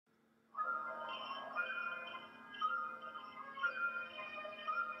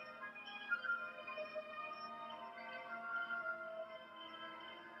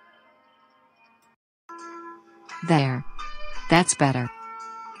There. That's better.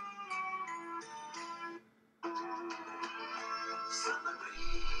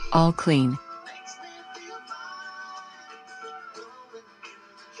 All clean.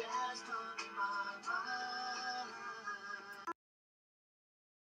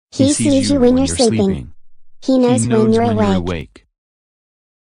 He sees you when you're sleeping. He knows when you're awake.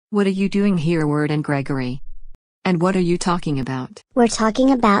 What are you doing here, Wirt and Gregory? And what are you talking about? We're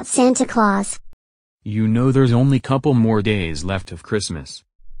talking about Santa Claus. You know there's only couple more days left of Christmas.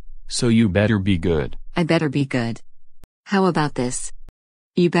 So you better be good. I better be good. How about this?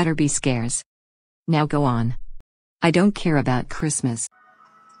 You better be scarce. Now go on. I don't care about Christmas.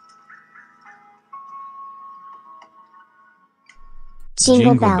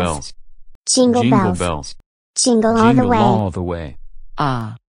 Jingle bells. Jingle bells. Bells. Jingle all the way. All the way.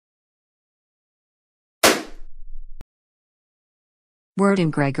 Ah. Wirt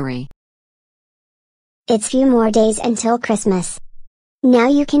and Gregory. It's few more days until Christmas. Now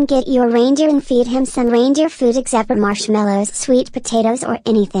you can get your reindeer and feed him some reindeer food except for marshmallows, sweet potatoes or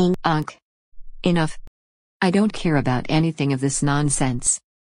anything. Unc. Enough. I don't care about anything of this nonsense.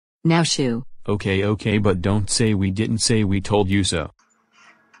 Now shoo. Okay, but don't say we didn't say we told you so.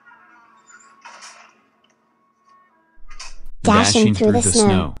 Dashing through the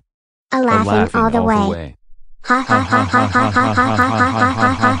snow. A laughing all the way. Ha ha ha ha ha ha ha ha ha ha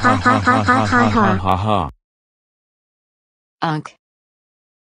ha ha ha ha ha ha. Unc.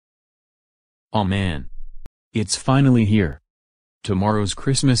 Oh man. It's finally here. Tomorrow's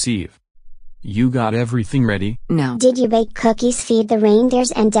Christmas Eve. You got everything ready? No. Did you bake cookies, feed the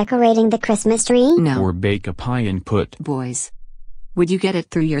reindeers and decorating the Christmas tree? No. Or bake a pie and put... Boys. Would you get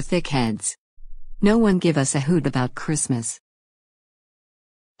it through your thick heads? No one give us a hoot about Christmas.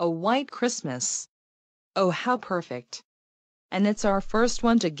 A white Christmas. Oh, how perfect. And it's our first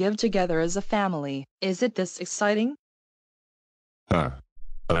one to give together as a family. Is it this exciting? Oh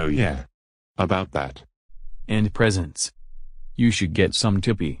yeah. About that. And presents. You should get some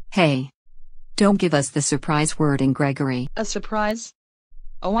tippy. Hey. Don't give us the surprise, Wirt and Gregory. A surprise?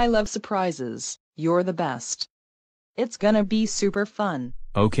 Oh, I love surprises. You're the best. It's gonna be super fun.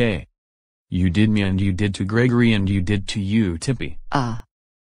 Okay. You did me and you did to Gregory and you did to you, Tippy.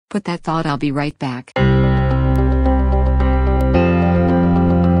 Put that thought, I'll be right back.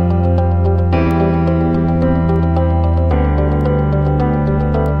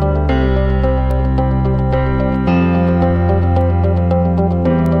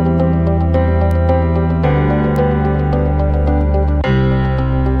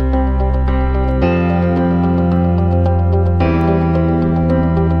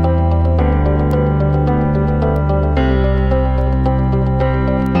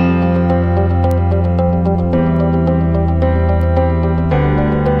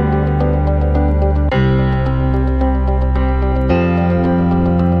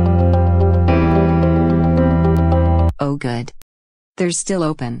 Oh good. They're still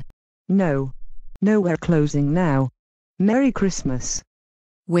open. No. No, we're closing now. Merry Christmas.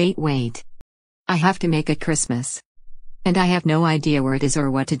 Wait. I have to make a Christmas. And I have no idea where it is or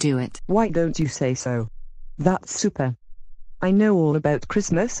what to do it. Why don't you say so? That's super. I know all about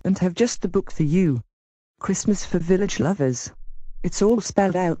Christmas and have just the book for you. Christmas for Village Lovers. It's all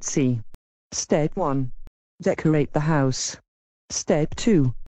spelled out, see. Step 1. Decorate the house. Step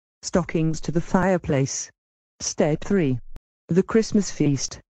 2. Stockings to the fireplace. Step 3. The Christmas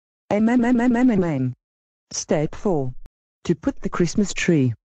feast. Step 4. To put the Christmas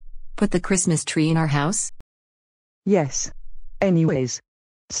tree. Put the Christmas tree in our house? Yes. Anyways.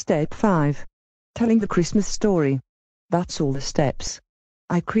 Step 5. Telling the Christmas story. That's all the steps.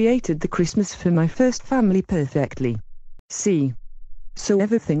 I created the Christmas for my first family perfectly. See? So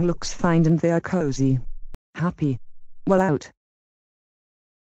everything looks fine and they are cozy. Happy. Well out.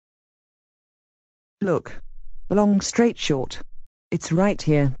 Look. Long straight short. It's right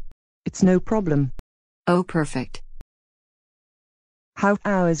here. It's no problem. Oh perfect. How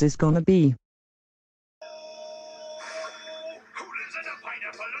ours is gonna be. Who lives in a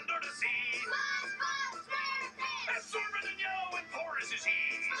pineapple under the sea? Absorbent and yellow and porous is he.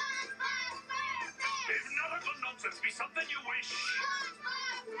 If nautical nonsense be something you wish,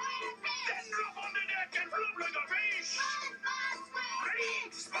 then drop on the deck and flop like a fish.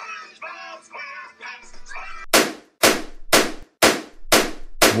 Read SpongeBob SquarePants.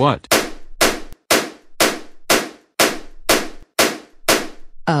 What?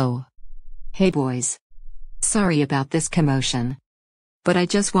 Oh. Hey boys. Sorry about this commotion. But I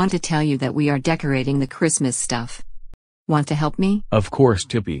just want to tell you that we are decorating the Christmas stuff. Want to help me? Of course,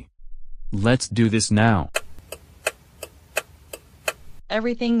 Tippy. Let's do this now.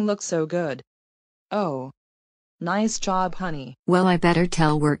 Everything looks so good. Oh. Nice job, honey. Well, I better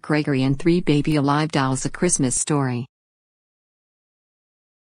tell Wirt Gregory and 3 baby alive dolls a Christmas story.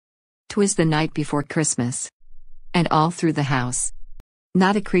 'Twas the night before Christmas. And all through the house,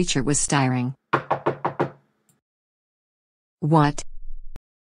 not a creature was stirring. What?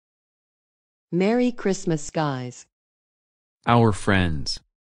 Merry Christmas, guys. Our friends.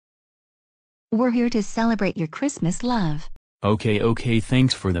 We're here to celebrate your Christmas, love. Okay,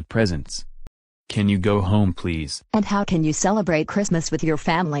 thanks for the presents. Can you go home, please? And how can you celebrate Christmas with your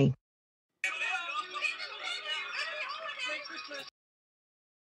family?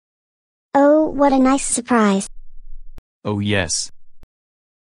 Oh, what a nice surprise. Oh yes.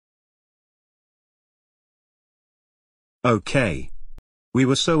 Okay. We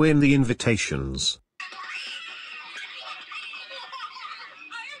were so in the invitations.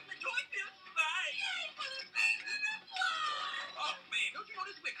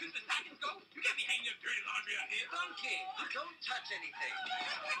 Don't touch anything.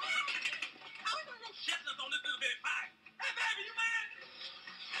 How are those chestnuts on this little bit of pie? Hey, baby, you mad?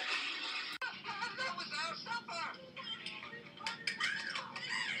 That was our supper.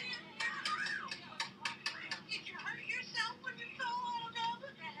 Did you hurt yourself when you fell all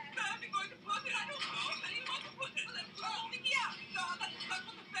over? I'm going to put it. I don't know. I didn't want to put it. Let's go. Yeah, no, that's what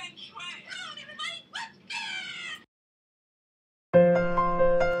the feng shui. Come on, everybody, let's dance.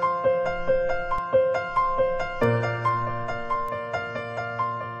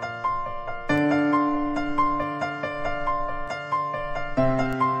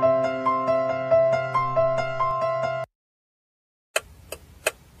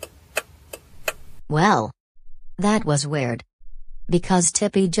 Well, that was weird. Because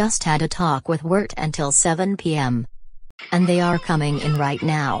Tippy just had a talk with Wirt until 7 p.m. And they are coming in right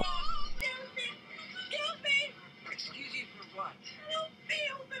now. Excuse you for what? I don't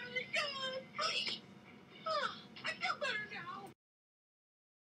feel very good. I feel better now.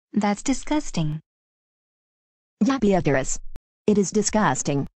 That's disgusting. Yeah, Beatrice. It is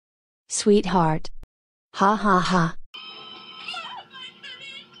disgusting. Sweetheart. Ha ha ha.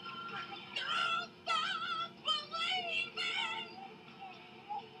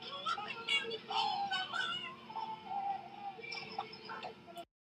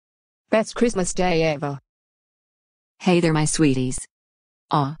 Best Christmas day ever. Hey there, my sweeties.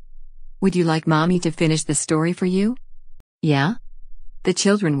 Aw. Would you like mommy to finish the story for you? Yeah? The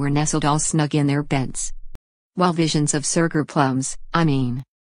children were nestled all snug in their beds, while visions of sugar plums,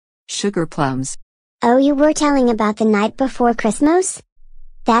 Oh, you were telling about the night before Christmas?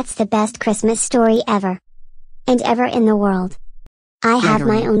 That's the best Christmas story ever. And ever in the world. I have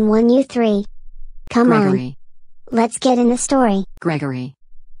my Gregory. own one, you three. Come on. Gregory. Let's get in the story. Gregory.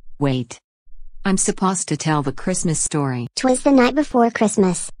 Wait. I'm supposed to tell the Christmas story. 'Twas the night before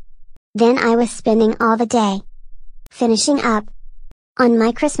Christmas. Then I was spending all the day finishing up on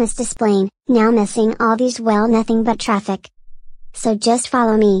my Christmas display, now missing all these well nothing but traffic. So just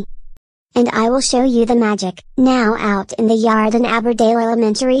follow me. And I will show you the magic, now out in the yard in Aberdale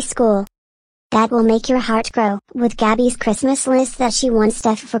Elementary School. That will make your heart grow, with Gabby's Christmas list that she wants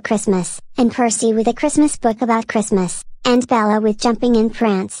stuff for Christmas, and Percy with a Christmas book about Christmas, and Bella with jumping in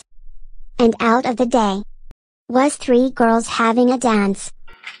prance. And out of the day was 3 girls having a dance.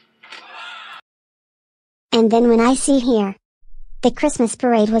 And then when I see here, the Christmas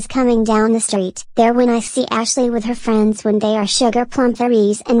parade was coming down the street. There when I see Ashley with her friends when they are sugar plum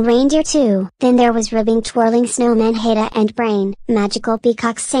fairies and reindeer too. Then there was ribbing twirling snowman Hada and Brain, magical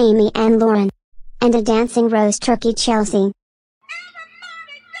peacocks Sammy and Lauren. And a dancing roast turkey Chelsea.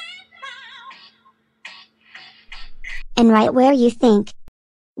 And right where you think,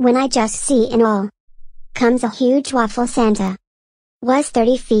 when I just see in all, comes a huge waffle Santa. Was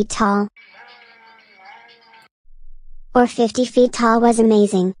 30 feet tall. Or 50 feet tall was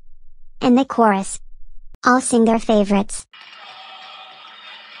amazing. And the chorus. All sing their favorites.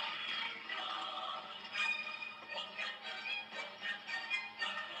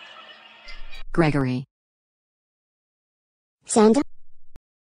 Gregory. Santa?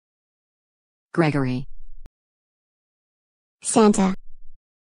 Gregory. Santa.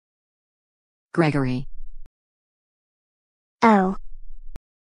 Gregory. Oh.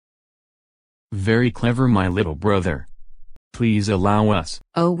 Very clever, my little brother. Please allow us.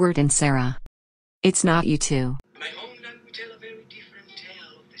 Oh, Wirt and Sarah. It's not you two. My homeland will tell a very different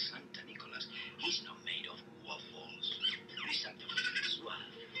tale of the Santa Nicholas. He's not made of waffles. The Santa was suave.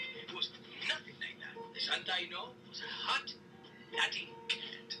 It was nothing like that. The Santa I know was a hot Latin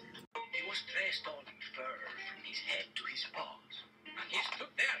cat. He was dressed all in fur from his head to his paws. And he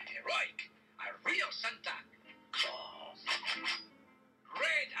stood there heroic, a real Santa Claus.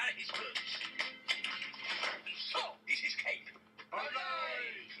 Red are his boots. So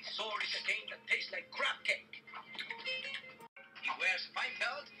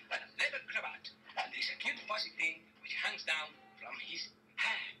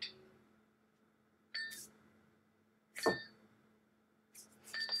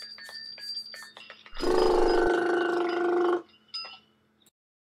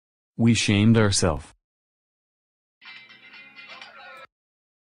We shamed ourselves.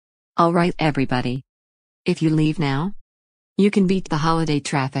 Alright everybody. If you leave now, you can beat the holiday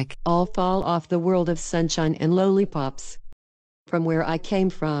traffic. I'll fall off the world of sunshine and lollipops. From where I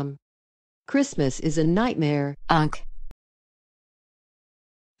came from. Christmas is a nightmare.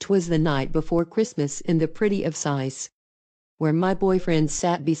 'Twas the night before Christmas in the pretty of Sice, where my boyfriend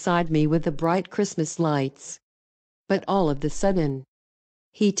sat beside me with the bright Christmas lights. But all of the sudden,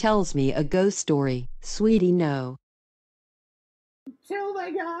 he tells me a ghost story. Sweetie, no. Till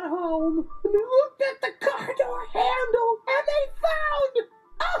they got home and they looked at the car door handle and they found.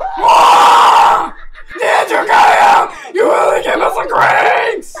 Oh! Did you get him? You really give us a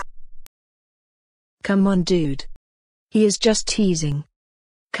grace! Come on, dude. He is just teasing.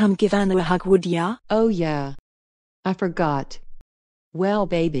 Come give Anna a hug, would ya? Oh yeah. I forgot. Well,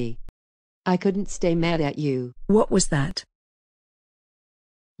 baby. I couldn't stay mad at you. What was that?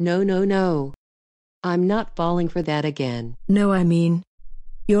 No. I'm not falling for that again. No, I mean,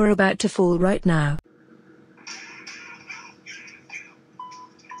 you're about to fall right now.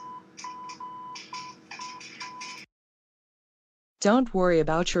 Don't worry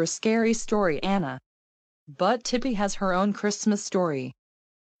about your scary story, Anna. But Tippy has her own Christmas story.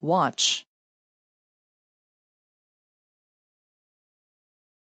 Watch.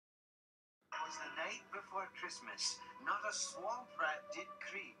 It was the night before Christmas. Not a swamp rat did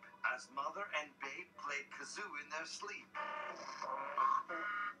creep, as Mother and Babe played kazoo in their sleep.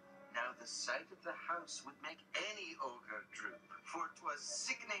 Now the sight of the house would make any ogre droop, for 'twas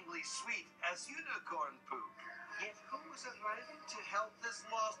sickeningly sweet as unicorn poop. Yet who was arriving to help this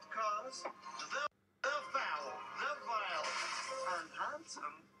lost cause? The foul, the vile, and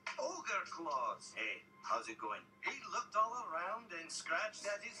handsome Ogre Claus. Hey, how's it going? He looked all around and scratched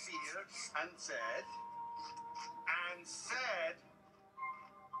at his beard and said,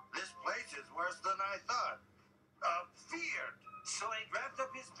 this place is worse than I thought. Feared. So he grabbed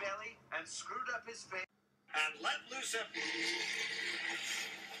up his belly and screwed up his face and let loose a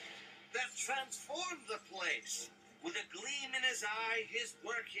that transformed the place. With a gleam in his eye, his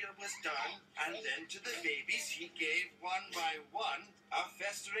work here was done, and then to the babies he gave one by one a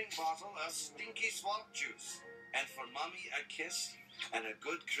festering bottle of stinky swamp juice, and for Mommy a kiss and a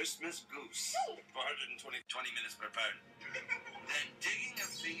good Christmas goose. 420 minutes per pound. Then digging a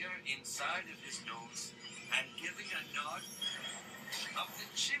finger inside of his nose and giving a nod, up the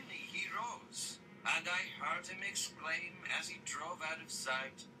chimney he rose, and I heard him exclaim as he drove out of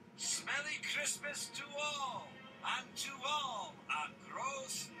sight, "Smelly Christmas to all, and to all a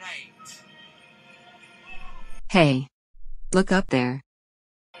gross night." Hey. Look up there.